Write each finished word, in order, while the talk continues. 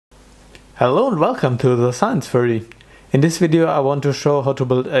Hello and welcome to the Science Furry. In this video I want to show how to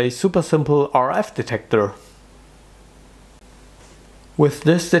build a super simple RF detector. With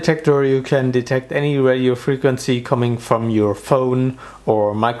this detector you can detect any radio frequency coming from your phone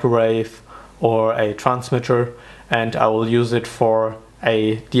or microwave or a transmitter, and I will use it for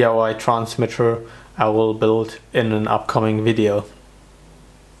a DIY transmitter I will build in an upcoming video.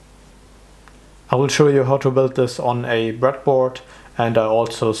 I will show you how to build this on a breadboard, and I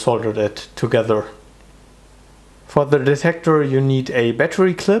also soldered it together. For the detector you need a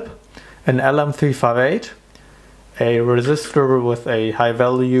battery clip, an LM358, a resistor with a high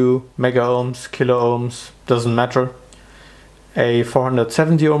value, mega ohms, kilo ohms, doesn't matter, a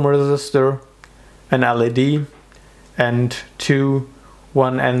 470 ohm resistor, an LED, and two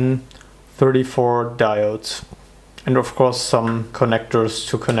 1N34 diodes. And of course some connectors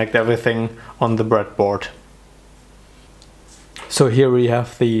to connect everything on the breadboard. So here we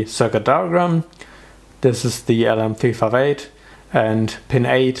have the circuit diagram. This is the LM358, and pin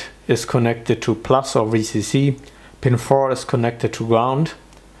 8 is connected to plus or VCC, pin 4 is connected to ground,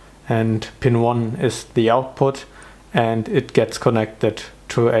 and pin 1 is the output, and it gets connected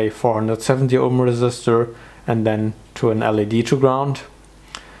to a 470 ohm resistor and then to an LED to ground.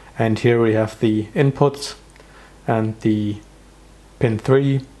 And here we have the inputs, and the pin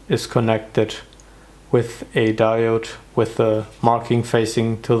 3 is connected with a diode with the marking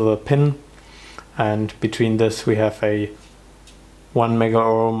facing to the pin, and between this we have a 1 mega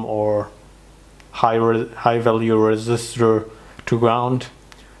ohm or high value resistor to ground,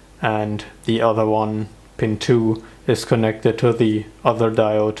 and the other one, pin 2, is connected to the other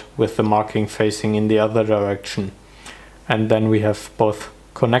diode with the marking facing in the other direction. And then we have both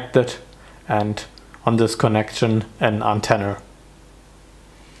connected, and on this connection an antenna.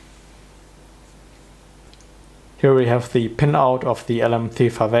 Here we have the pin out of the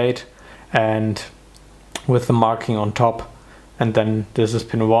LM358 and with the marking on top, and then this is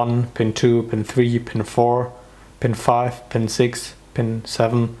pin 1, pin 2, pin 3, pin 4, pin 5, pin 6, pin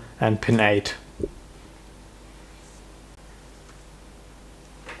 7 and pin 8.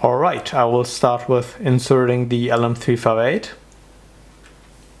 Alright, I will start with inserting the LM358.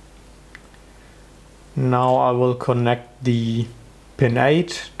 Now I will connect the pin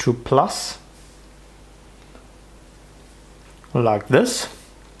 8 to plus, like this.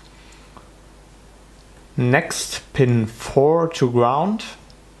 Next, pin 4 to ground.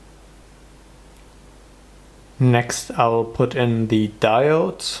 Next I will put in the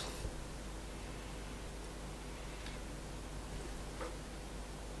diodes.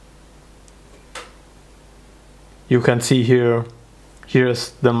 You can see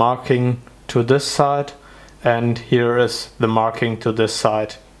here's the marking to this side, and here is the marking to this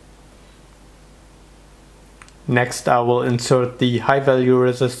side. Next I will insert the high value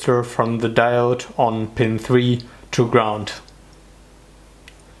resistor from the diode on pin 3 to ground.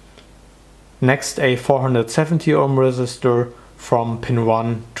 Next a 470 ohm resistor from pin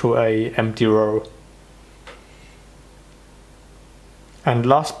 1 to a empty row. And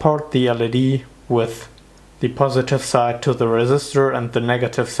last part, the LED with the positive side to the resistor and the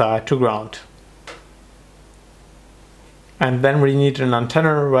negative side to ground. And then we need an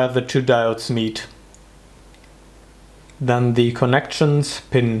antenna where the two diodes meet. Then the connections,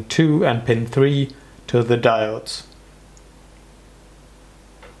 pin 2 and pin 3 to the diodes.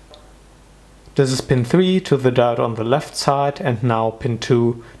 This is pin 3 to the diode on the left side, and now pin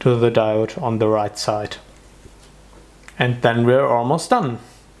 2 to the diode on the right side. And then we're almost done.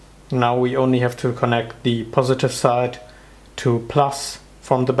 Now we only have to connect the positive side to plus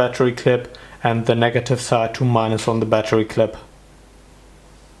from the battery clip and the negative side to minus on the battery clip.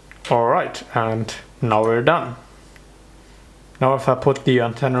 Alright, and now we're done. Now if I put the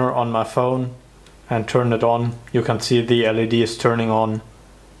antenna on my phone and turn it on, you can see the LED is turning on,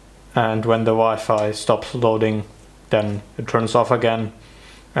 and when the Wi-Fi stops loading then it turns off again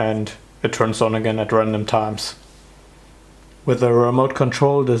and it turns on again at random times. With a remote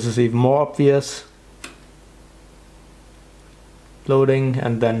control this is even more obvious. Loading,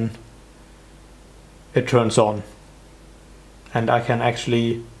 and then it turns on. And I can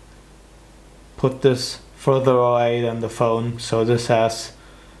actually put this further away than the phone, so this has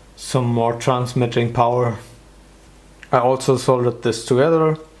some more transmitting power. I also soldered this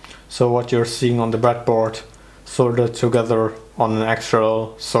together, so what you're seeing on the breadboard soldered together on an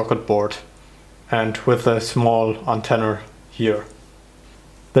actual circuit board, and with a small antenna here.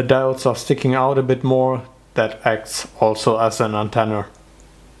 The diodes are sticking out a bit more, that acts also as an antenna.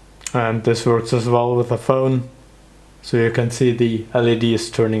 And this works as well with a phone, so you can see the LED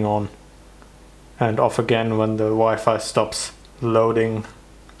is turning on and off again when the Wi-Fi stops loading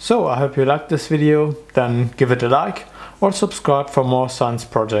So I hope you liked this video, then give it a like or subscribe for more science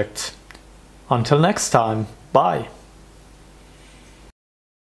projects. Until next time, bye!